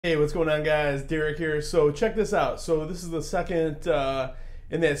Hey, what's going on, guys? Derek here. So check this out. So this is the second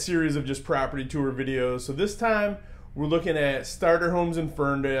in that series of just property tour videos. So this time we're looking at starter homes in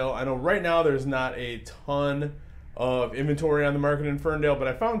Ferndale. I know right now there's not a ton of inventory on the market in Ferndale, but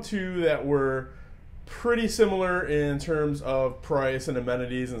I found two that were pretty similar in terms of price and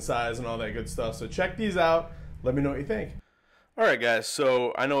amenities and size and all that good stuff. So check these out. Let me know what you think. All right, guys,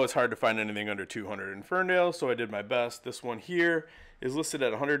 so I know it's hard to find anything under 200 in Ferndale, so I did my best. This one here is listed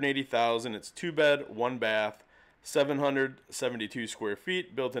at 180,000. It's 2-bed, 1-bath, 772 square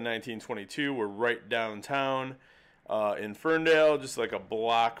feet, built in 1922. We're right downtown in Ferndale, just like a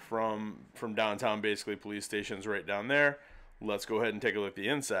block from downtown, basically. Police station's right down there. Let's go ahead and take a look at the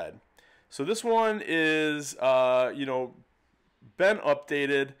inside. So this one is, been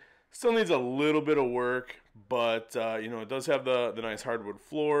updated. Still needs a little bit of work, but it does have the nice hardwood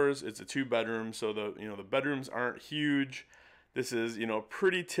floors. It's a 2-bedroom, so the bedrooms aren't huge. This is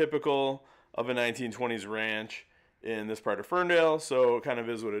pretty typical of a 1920s ranch in this part of Ferndale, so it kind of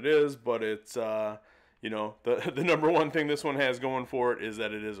is what it is. But it's the number one thing this one has going for it is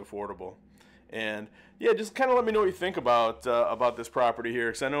that it is affordable. And yeah, just kind of let me know what you think about this property here,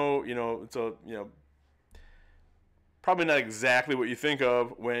 because I know it's probably not exactly what you think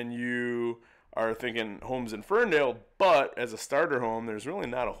of when you are thinking homes in Ferndale, but as a starter home, there's really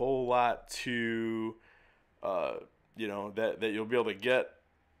not a whole lot to, that you'll be able to get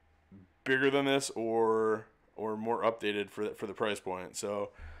bigger than this or more updated for the price point. So,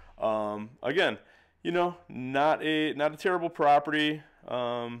 again, not a terrible property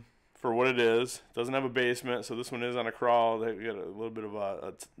for what it is. Doesn't have a basement, so this one is on a crawl. They got a little bit of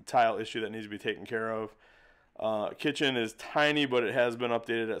a tile issue that needs to be taken care of. Kitchen is tiny, but it has been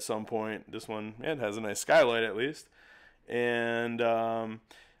updated at some point. This one, it has a nice skylight at least. And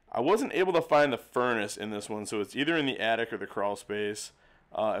I wasn't able to find the furnace in this one, so it's either in the attic or the crawl space.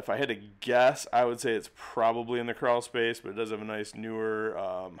 If I had to guess, I would say it's probably in the crawl space, but it does have a nice newer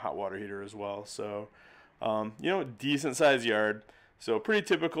hot water heater as well. So, decent sized yard. So pretty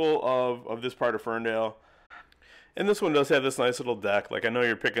typical of this part of Ferndale. And this one does have this nice little deck. Like, I know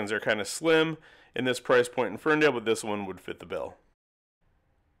your pickings are kind of slim in this price point in Ferndale, but this one would fit the bill.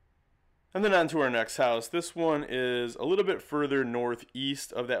 And then on to our next house. This one is a little bit further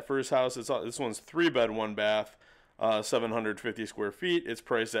northeast of that first house. This one's 3-bed, 1-bath, 750 square feet. It's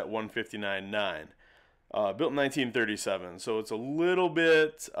priced at $159,900. Built in 1937, so it's a little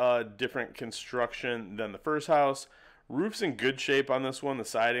bit different construction than the first house. Roof's in good shape on this one. The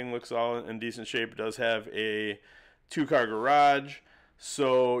siding looks all in decent shape. It does have a 2-car garage.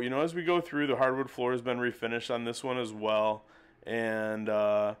 So, as we go through, the hardwood floor has been refinished on this one as well. And,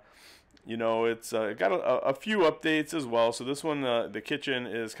 it's got a few updates as well. So this one, the kitchen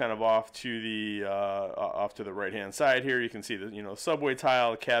is kind of off to the right-hand side here. You can see the, subway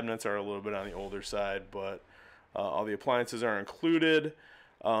tile. Cabinets are a little bit on the older side, but all the appliances are included.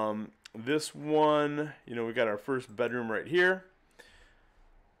 This one, we got our first bedroom right here.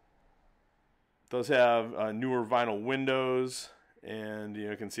 Does have newer vinyl windows, and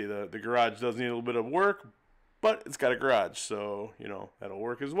you can see the garage does need a little bit of work, but it's got a garage, so that'll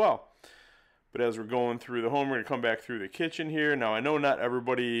work as well. But as we're going through the home, we're going to come back through the kitchen here. Now, I know not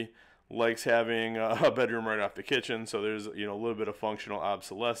everybody likes having a bedroom right off the kitchen, so there's a little bit of functional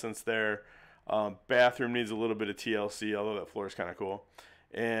obsolescence there. Bathroom needs a little bit of TLC, although that floor is kind of cool.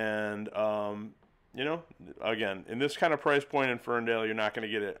 And again, in this kind of price point in Ferndale, you're not going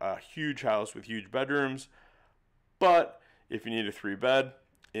to get a huge house with huge bedrooms. But if you need a 3-bed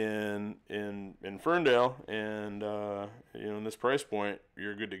in Ferndale and in this price point,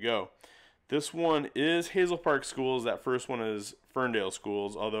 you're good to go. This one is Hazel Park Schools. That first one is Ferndale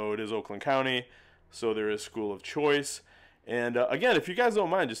Schools, although it is Oakland County, so there is school of choice. And again, if you guys don't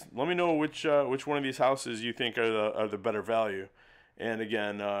mind, just let me know which one of these houses you think are the better value. And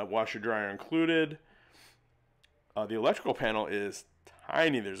again, washer dryer included. The electrical panel is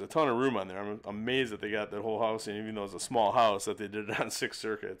tiny. There's a ton of room on there. I'm amazed that they got that whole house, and even though it's a small house, that they did it on 6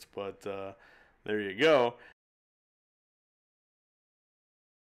 circuits. But there you go.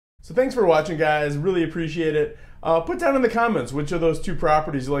 So thanks for watching, guys. Really appreciate it. Put down in the comments which of those two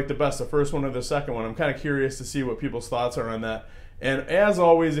properties you like the best, the first one or the second one. I'm kind of curious to see what people's thoughts are on that. And as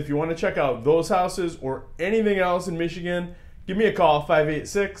always, if you want to check out those houses or anything else in Michigan, give me a call,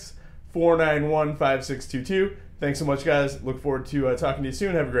 586-491-5622. Thanks so much, guys. Look forward to talking to you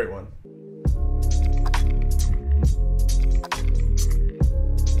soon. Have a great one.